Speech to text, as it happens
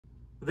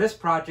This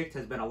project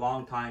has been a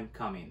long time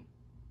coming.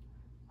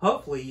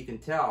 Hopefully you can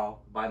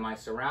tell by my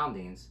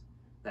surroundings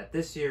that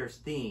this year's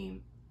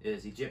theme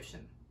is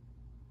Egyptian.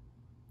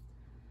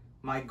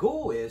 My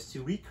goal is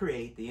to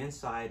recreate the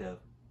inside of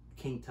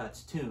King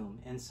Tut's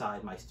tomb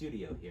inside my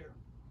studio here.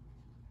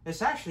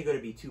 It's actually going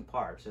to be two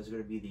parts. There's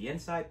going to be the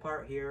inside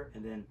part here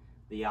and then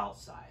the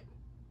outside.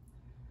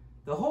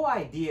 The whole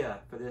idea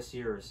for this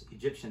year's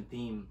Egyptian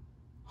theme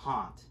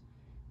haunt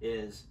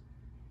is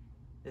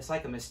it's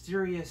like a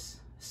mysterious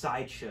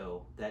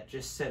sideshow that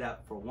just set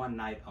up for one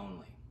night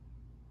only.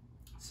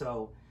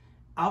 So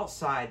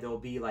outside there'll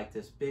be like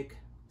this big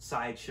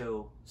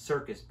sideshow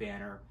circus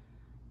banner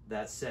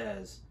that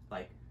says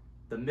like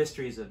the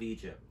mysteries of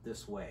Egypt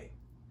this way,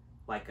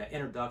 like an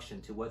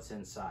introduction to what's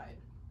inside.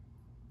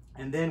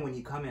 And then when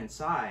you come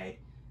inside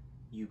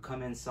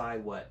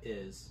what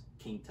is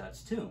King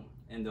Tut's tomb,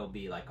 and there'll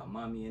be like a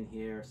mummy in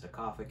here,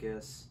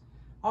 sarcophagus,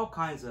 all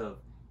kinds of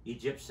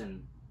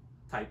Egyptian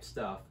type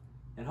stuff,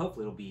 and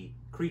hopefully it'll be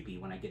creepy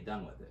when I get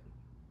done with it.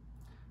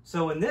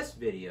 So in this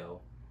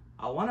video,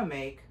 I want to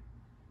make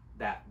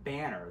that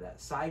banner,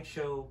 that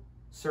sideshow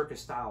circus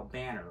style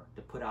banner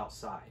to put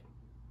outside.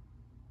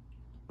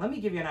 Let me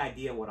give you an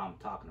idea of what I'm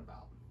talking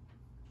about.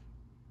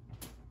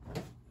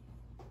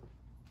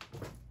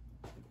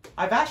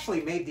 I've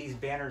actually made these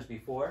banners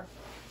before.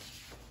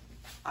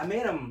 I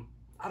made them,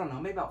 I don't know,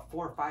 maybe about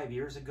 4 or 5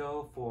 years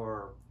ago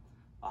for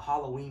a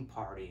Halloween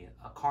party,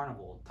 a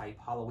carnival type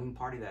Halloween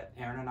party that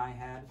Aaron and I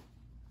had.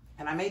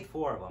 And I made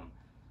 4 of them.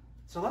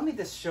 So let me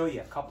just show you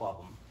a couple of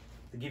them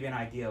to give you an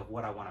idea of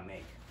what I want to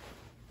make.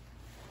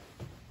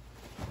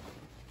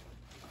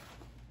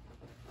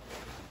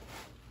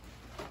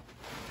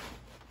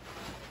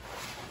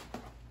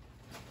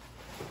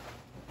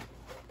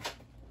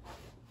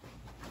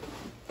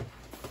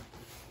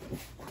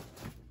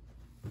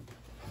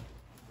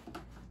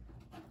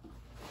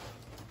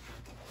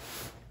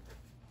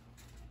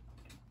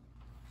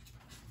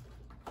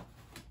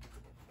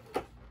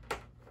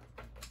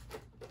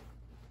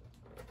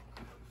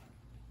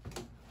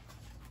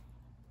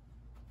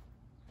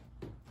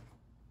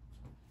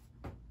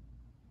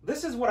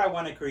 This is what I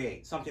want to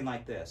create, something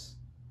like this.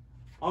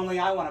 Only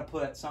I want to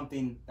put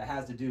something that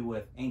has to do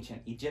with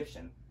ancient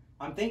Egyptian.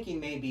 I'm thinking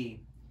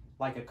maybe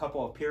like a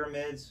couple of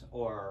pyramids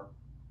or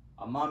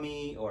a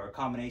mummy or a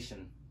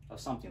combination of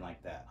something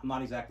like that. I'm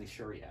not exactly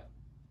sure yet.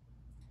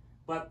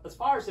 But as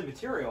far as the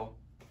material,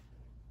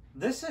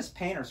 this is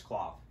painter's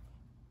cloth.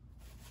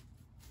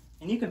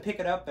 And you can pick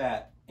it up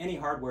at any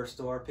hardware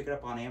store, pick it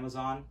up on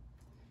Amazon.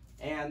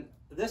 And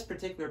this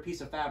particular piece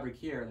of fabric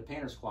here, the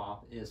painter's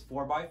cloth, is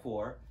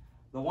 4x4.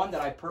 The one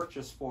that I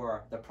purchased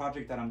for the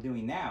project that I'm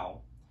doing now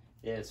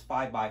is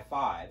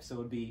 5x5, so it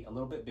would be a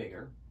little bit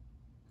bigger.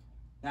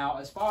 Now,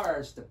 as far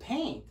as the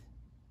paint,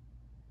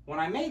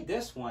 when I made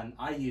this one,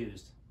 I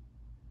used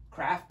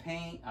craft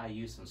paint, I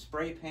used some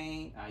spray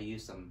paint, I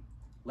used some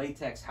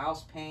latex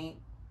house paint.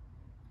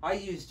 I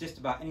used just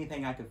about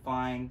anything I could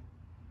find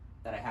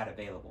that I had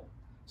available.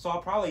 So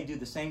I'll probably do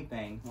the same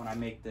thing when I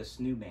make this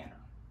new banner.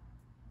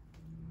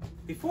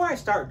 Before I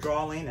start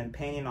drawing and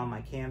painting on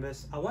my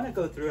canvas, I want to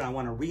go through and I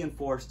want to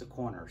reinforce the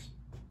corners.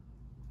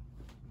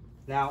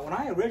 Now, when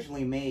I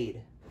originally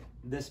made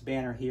this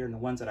banner here and the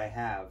ones that I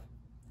have,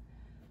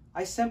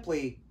 I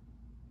simply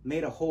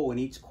made a hole in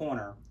each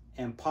corner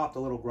and popped a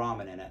little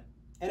grommet in it.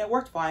 And it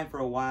worked fine for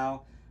a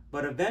while,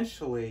 but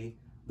eventually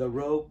the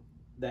rope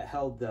that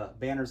held the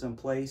banners in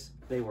place,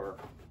 they were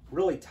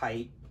really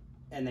tight,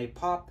 and they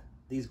popped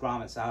these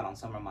grommets out on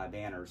some of my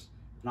banners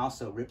and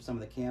also ripped some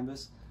of the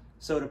canvas.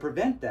 So to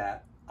prevent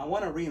that, I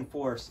want to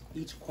reinforce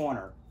each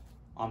corner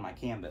on my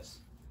canvas.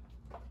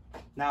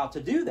 Now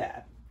to do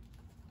that,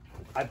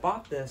 I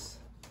bought this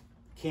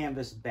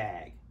canvas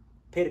bag,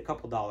 paid a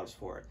couple dollars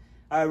for it.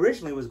 I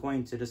originally was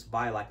going to just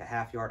buy like a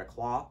half yard of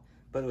cloth,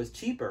 but it was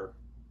cheaper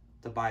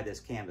to buy this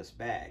canvas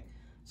bag.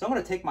 So I'm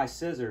going to take my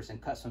scissors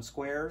and cut some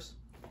squares,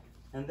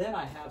 and then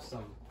I have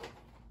some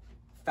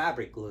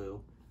fabric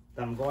glue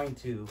that I'm going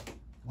to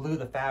glue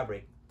the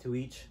fabric to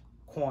each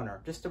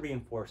corner just to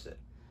reinforce it.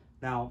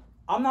 Now,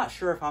 I'm not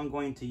sure if I'm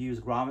going to use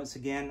grommets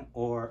again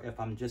or if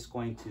I'm just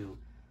going to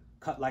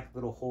cut like a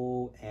little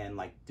hole and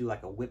like do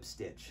like a whip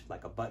stitch,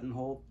 like a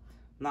buttonhole.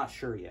 I'm not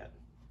sure yet,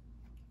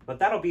 but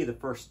that'll be the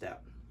first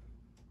step.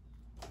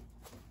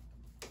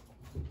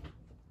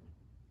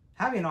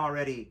 Having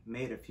already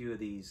made a few of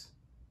these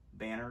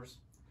banners,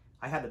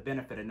 I had the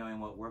benefit of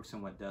knowing what works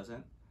and what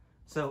doesn't.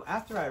 So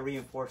after I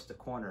reinforce the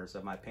corners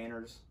of my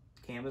painter's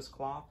canvas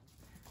cloth,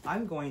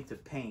 I'm going to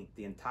paint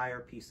the entire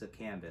piece of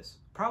canvas,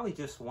 probably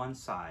just one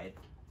side,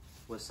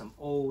 with some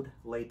old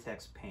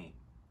latex paint.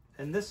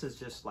 And this is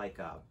just like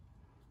a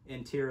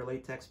interior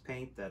latex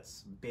paint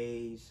that's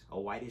beige, a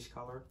whitish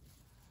color.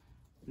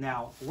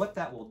 Now, what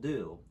that will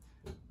do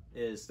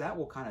is that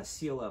will kind of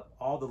seal up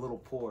all the little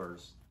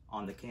pores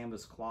on the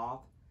canvas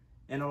cloth,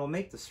 and it'll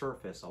make the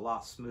surface a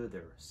lot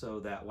smoother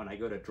so that when I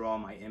go to draw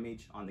my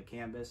image on the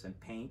canvas and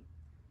paint,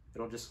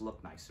 it'll just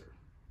look nicer.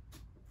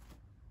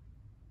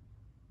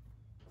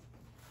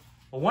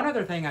 Well, one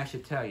other thing I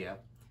should tell you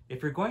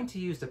if you're going to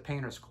use the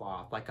painter's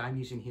cloth like I'm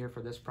using here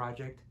for this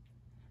project,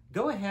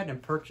 go ahead and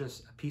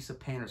purchase a piece of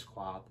painter's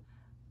cloth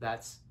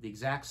that's the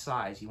exact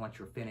size you want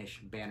your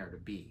finished banner to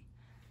be.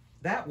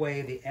 That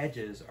way the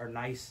edges are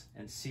nice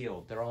and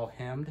sealed. They're all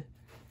hemmed.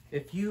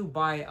 If you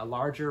buy a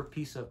larger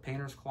piece of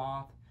painter's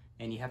cloth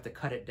and you have to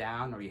cut it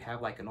down, or you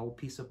have like an old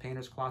piece of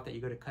painter's cloth that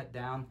you go to cut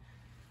down,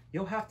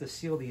 you'll have to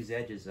seal these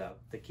edges up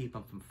to keep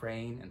them from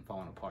fraying and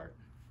falling apart.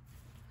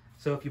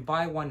 So if you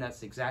buy one that's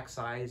the exact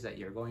size that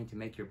you're going to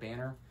make your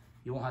banner,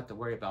 you won't have to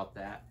worry about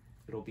that.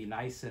 It'll be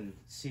nice and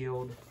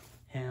sealed,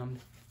 hemmed,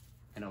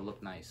 and it'll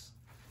look nice.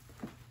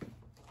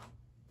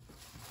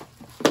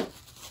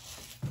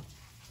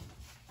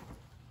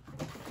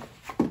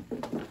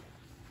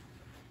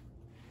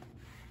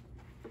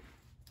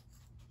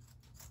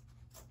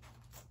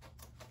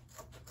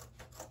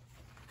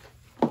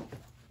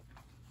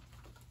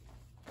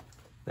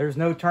 There's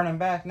no turning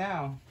back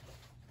now.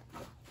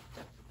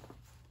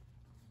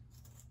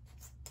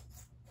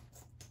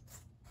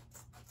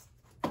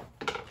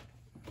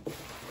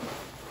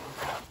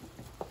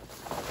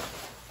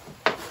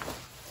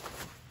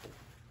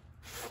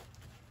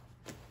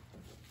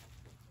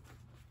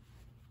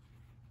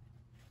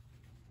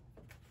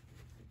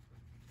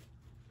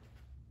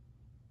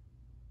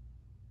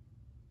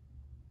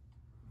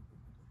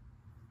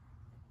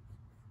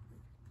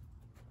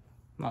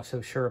 I'm not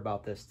so sure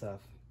about this stuff.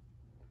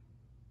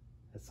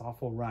 It's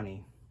awful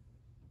runny.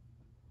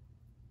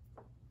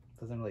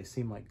 Doesn't really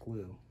seem like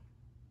glue.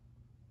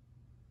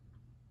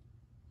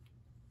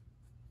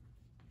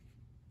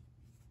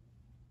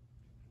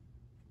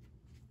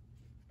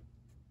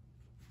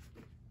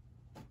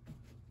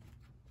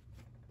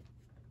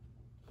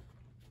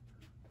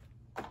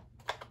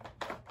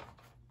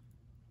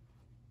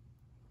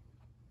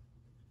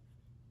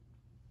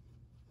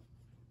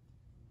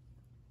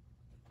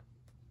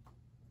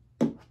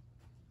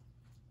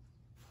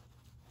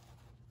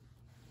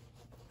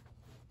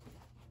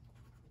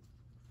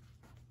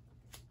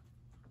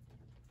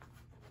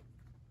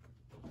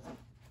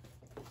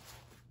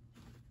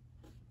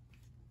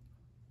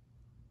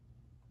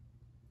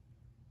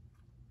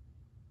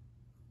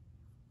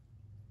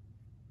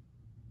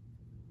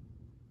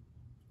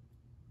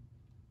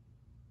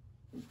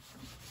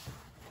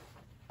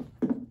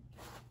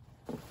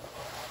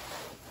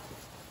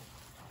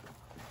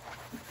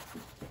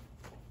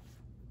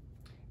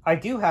 I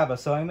do have a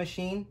sewing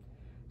machine,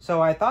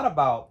 so I thought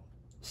about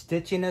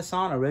stitching this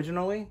on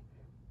originally,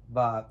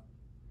 but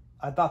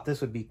I thought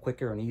this would be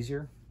quicker and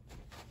easier.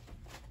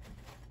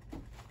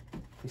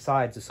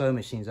 Besides, the sewing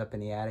machine's up in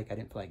the attic. I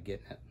didn't feel like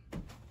getting it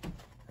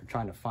or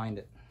trying to find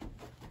it.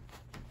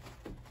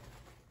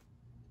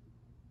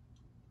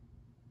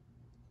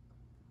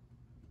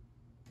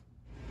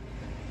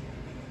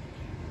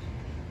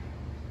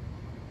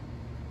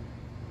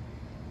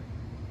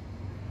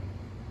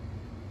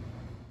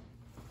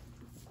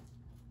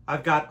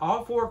 I've got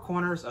all four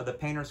corners of the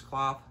painter's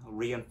cloth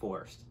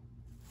reinforced.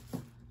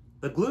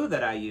 The glue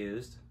that I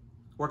used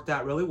worked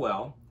out really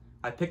well.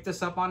 I picked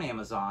this up on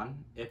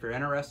Amazon. If you're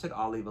interested,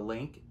 I'll leave a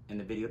link in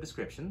the video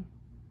description.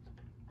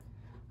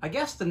 I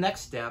guess the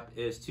next step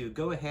is to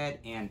go ahead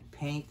and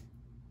paint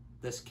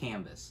this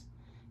canvas.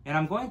 And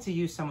I'm going to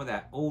use some of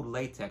that old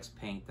latex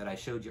paint that I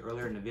showed you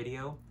earlier in the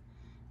video.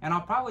 And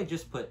I'll probably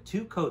just put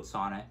 2 coats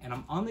on it, and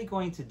I'm only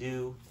going to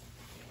do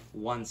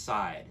one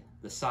side,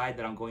 the side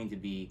that I'm going to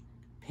be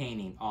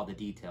painting all the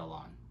detail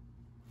on.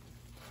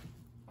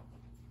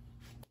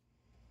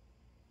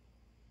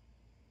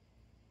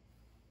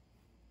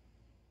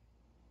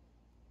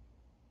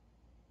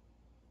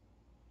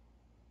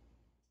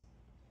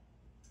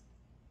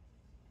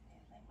 I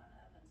think my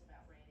oven's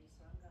about ready,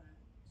 so I'm going to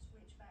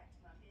switch back to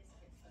my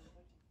biscuits so that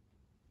we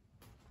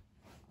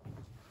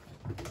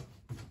can...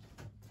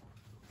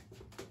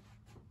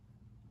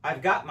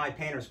 I've got my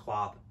painter's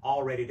cloth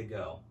all ready to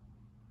go.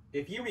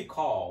 If you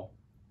recall,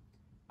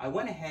 I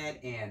went ahead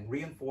and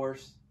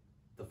reinforced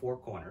the 4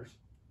 corners,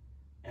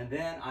 and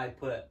then I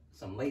put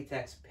some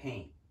latex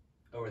paint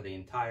over the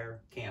entire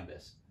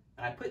canvas,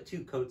 and I put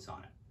 2 coats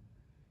on it.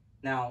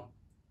 Now,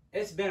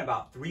 it's been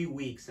about 3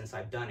 weeks since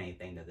I've done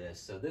anything to this,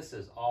 so this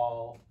is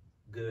all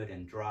good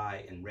and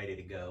dry and ready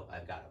to go.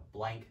 I've got a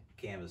blank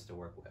canvas to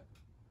work with.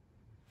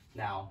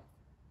 Now,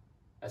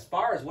 as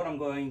far as what I'm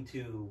going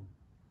to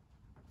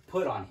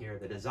put on here,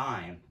 the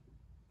design,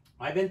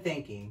 I've been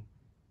thinking,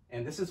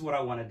 and this is what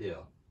I want to do.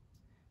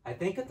 I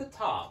think at the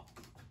top,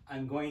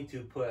 I'm going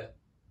to put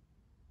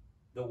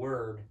the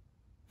word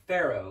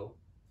Pharaoh,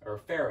 or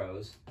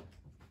Pharaohs,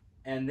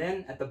 and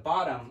then at the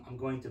bottom, I'm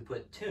going to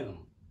put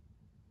tomb.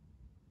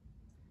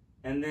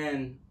 And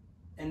then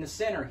in the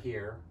center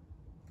here,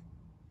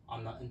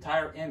 on the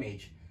entire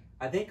image,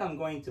 I think I'm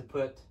going to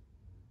put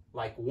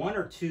like 1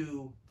 or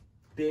 2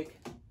 big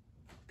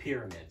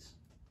pyramids.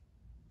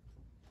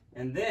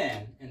 And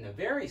then in the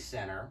very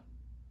center,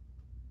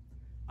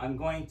 I'm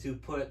going to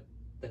put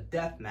the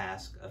death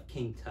mask of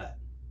King Tut.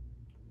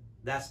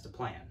 That's the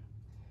plan.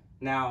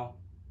 Now,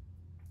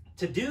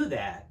 to do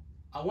that,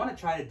 I want to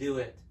try to do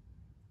it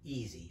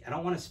easy. I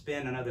don't want to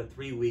spend another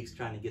 3 weeks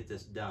trying to get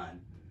this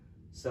done.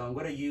 So I'm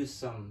going to use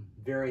some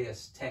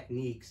various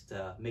techniques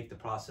to make the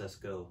process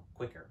go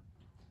quicker.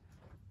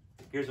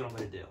 Here's what I'm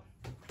going to do.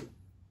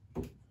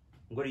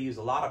 I'm going to use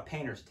a lot of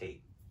painter's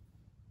tape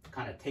to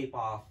kind of tape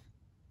off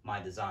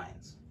my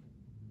designs.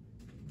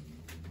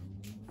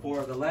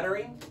 For the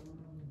lettering,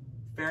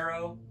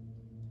 Pharaoh,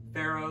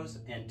 Pharaohs,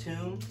 and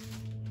Tomb,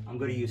 I'm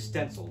going to use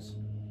stencils.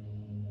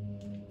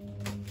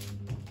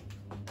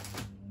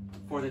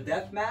 For the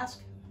death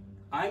mask,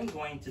 I'm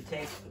going to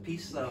take a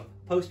piece of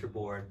poster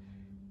board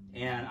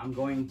and I'm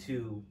going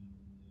to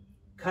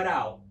cut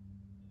out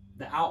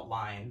the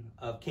outline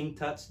of King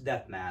Tut's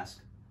death mask.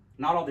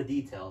 Not all the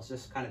details,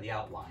 just kind of the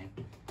outline.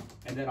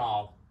 And then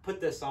I'll put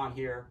this on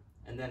here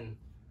and then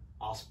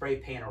I'll spray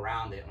paint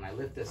around it. When I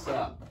lift this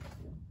up,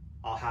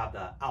 I'll have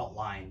the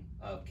outline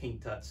of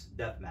King Tut's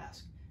death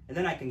mask. And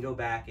then I can go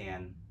back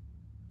and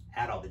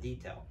add all the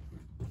detail.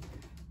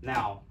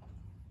 Now,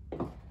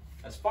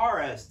 as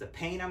far as the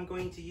paint I'm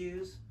going to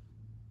use,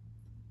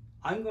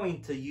 I'm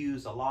going to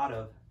use a lot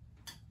of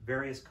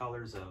various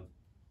colors of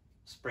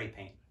spray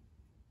paint.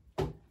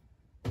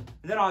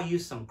 And then I'll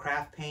use some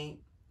craft paint,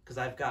 because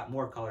I've got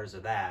more colors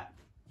of that,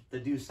 to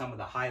do some of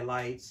the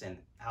highlights and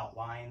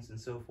outlines and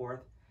so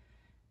forth.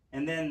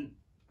 And then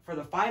for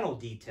the final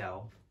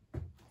detail,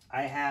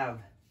 I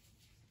have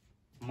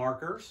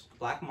markers,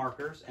 black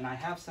markers, and I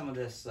have some of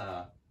this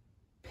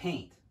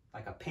paint,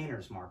 like a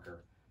painter's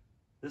marker.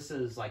 This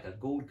is like a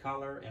gold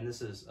color, and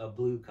this is a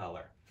blue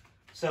color.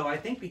 So I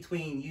think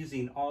between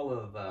using all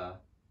of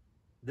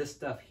this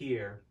stuff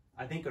here,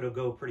 I think it'll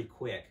go pretty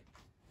quick.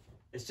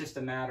 It's just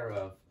a matter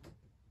of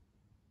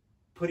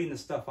putting the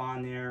stuff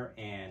on there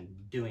and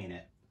doing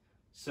it.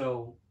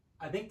 So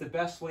I think the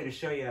best way to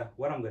show you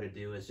what I'm going to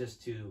do is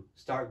just to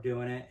start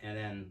doing it, and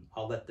then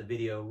I'll let the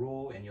video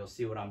roll and you'll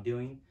see what I'm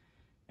doing.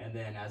 And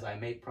then as I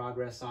make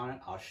progress on it,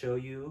 I'll show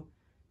you.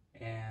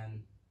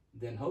 And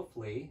then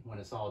hopefully when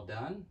it's all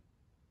done,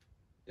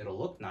 it'll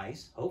look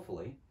nice,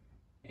 hopefully.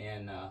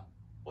 And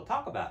we'll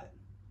talk about it.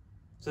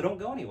 So don't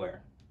go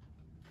anywhere.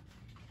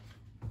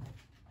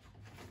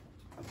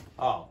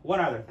 Oh, one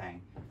other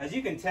thing. As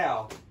you can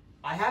tell,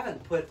 I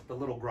haven't put the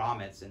little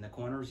grommets in the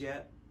corners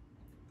yet.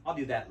 I'll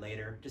do that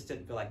later. Just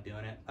didn't feel like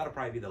doing it. That'll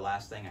probably be the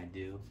last thing I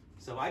do.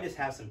 So I just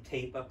have some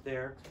tape up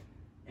there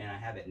and I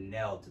have it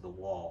nailed to the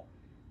wall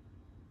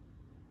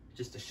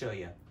just to show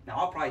you. Now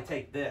I'll probably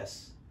take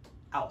this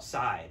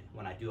outside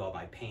when I do all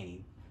my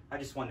painting. I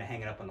just wanted to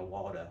hang it up on the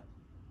wall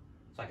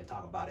so I can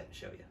talk about it and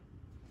show you.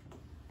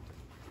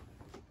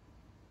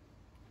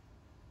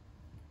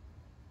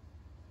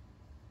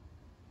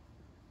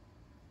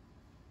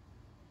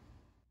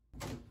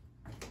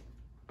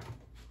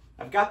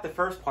 I've got the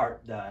first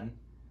part done.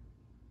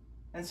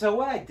 And so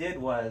what I did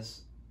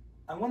was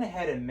I went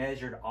ahead and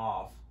measured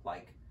off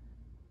like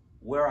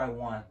where I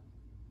want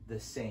the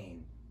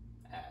scene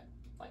at,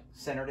 like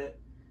centered it.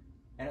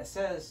 And it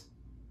says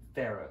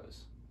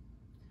Pharaohs.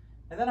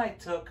 And then I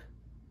took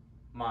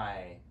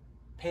my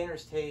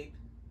painter's tape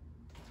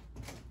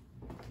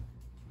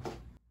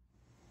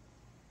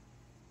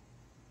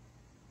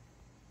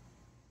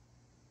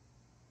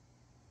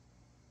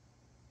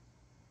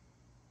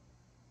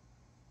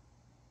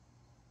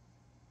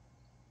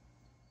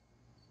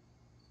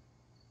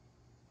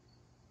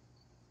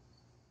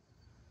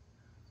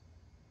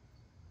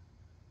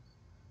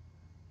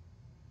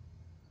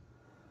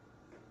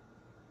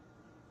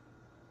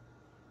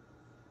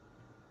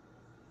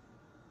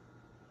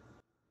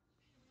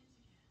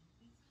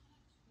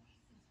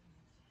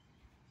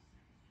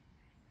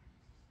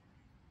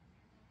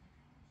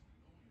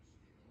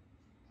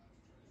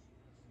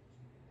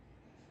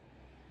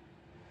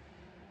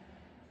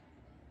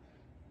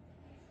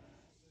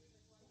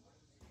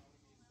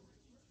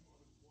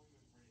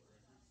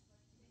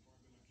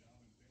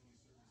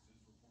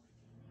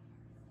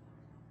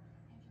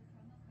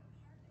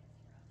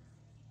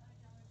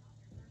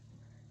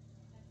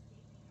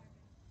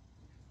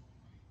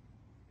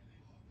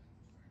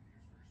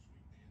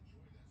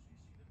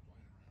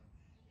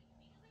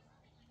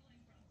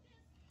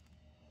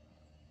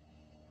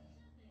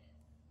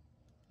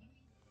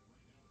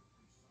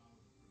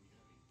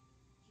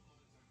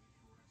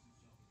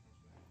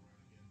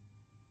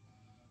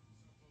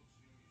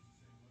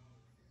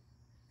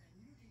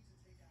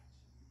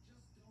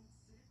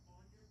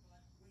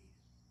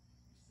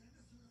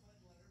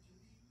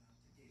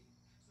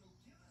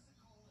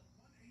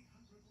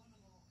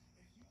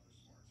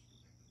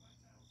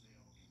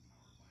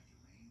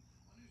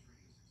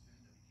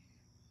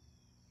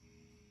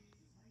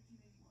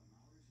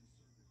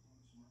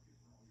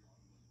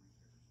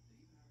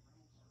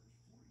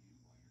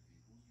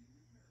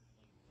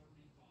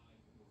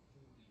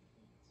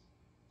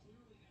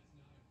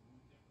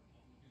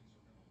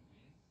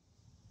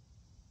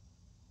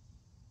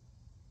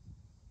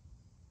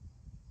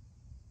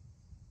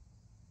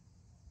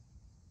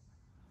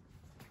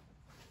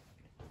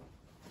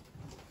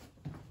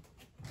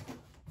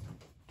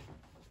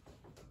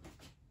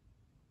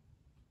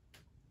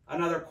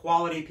another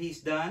quality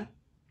piece done.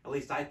 At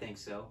least I think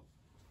so.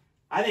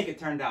 I think it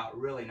turned out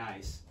really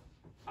nice.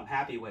 I'm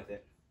happy with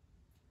it.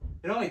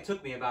 It only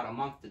took me about a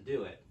month to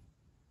do it.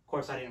 Of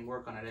course, I didn't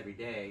work on it every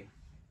day,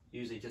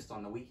 usually just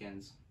on the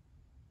weekends.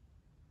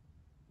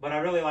 But I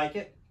really like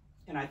it,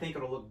 and I think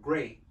it'll look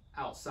great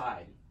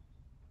outside.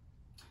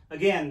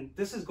 Again,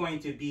 this is going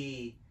to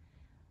be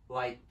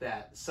like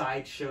that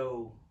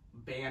Sideshow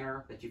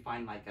banner that you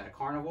find like at a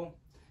carnival.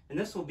 And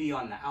this will be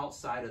on the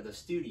outside of the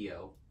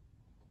studio,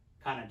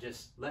 kind of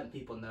just letting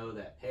people know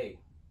that, hey,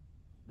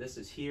 this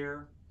is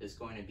here. It's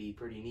going to be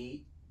pretty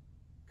neat.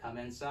 Come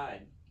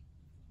inside.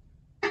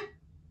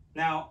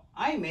 Now,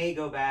 I may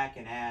go back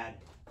and add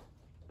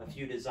a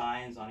few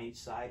designs on each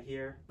side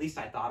here. At least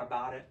I thought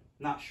about it.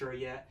 Not sure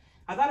yet.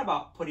 I thought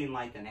about putting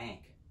like an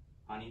ink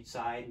on each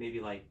side, maybe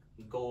like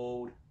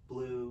gold,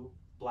 blue,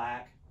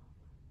 black.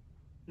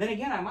 Then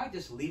again, I might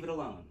just leave it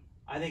alone.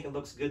 I think it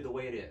looks good the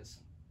way it is.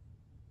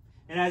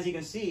 And as you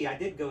can see, I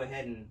did go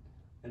ahead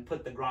and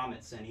put the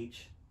grommets in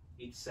each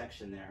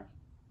section there.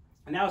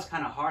 And that was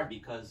kind of hard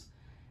because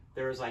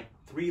there was like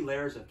 3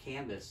 layers of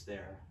canvas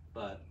there,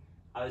 but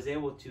I was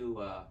able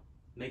to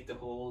make the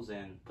holes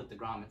and put the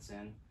grommets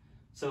in.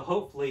 So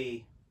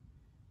hopefully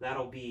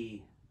that'll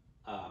be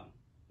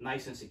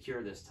nice and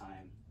secure this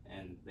time,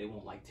 and they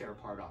won't like tear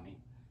apart on me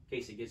in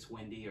case it gets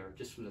windy or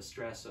just from the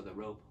stress of the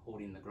rope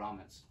holding the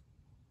grommets.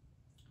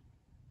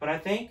 But I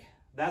think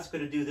that's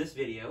going to do this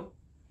video.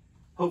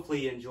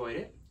 Hopefully you enjoyed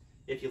it.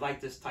 If you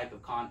like this type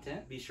of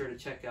content, be sure to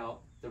check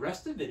out the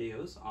rest of the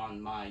videos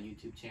on my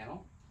YouTube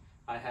channel.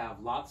 I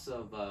have lots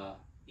of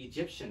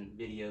Egyptian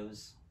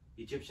videos,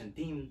 Egyptian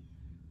themed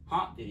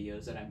haunt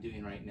videos that I'm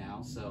doing right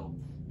now. So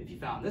if you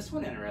found this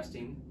one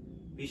interesting,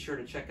 be sure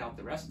to check out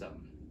the rest of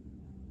them.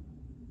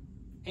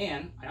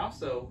 And I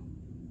also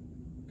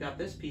got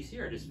this piece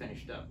here I just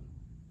finished up.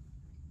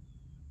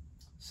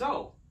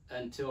 So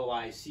until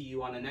I see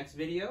you on the next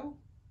video,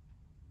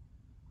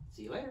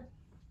 see you later.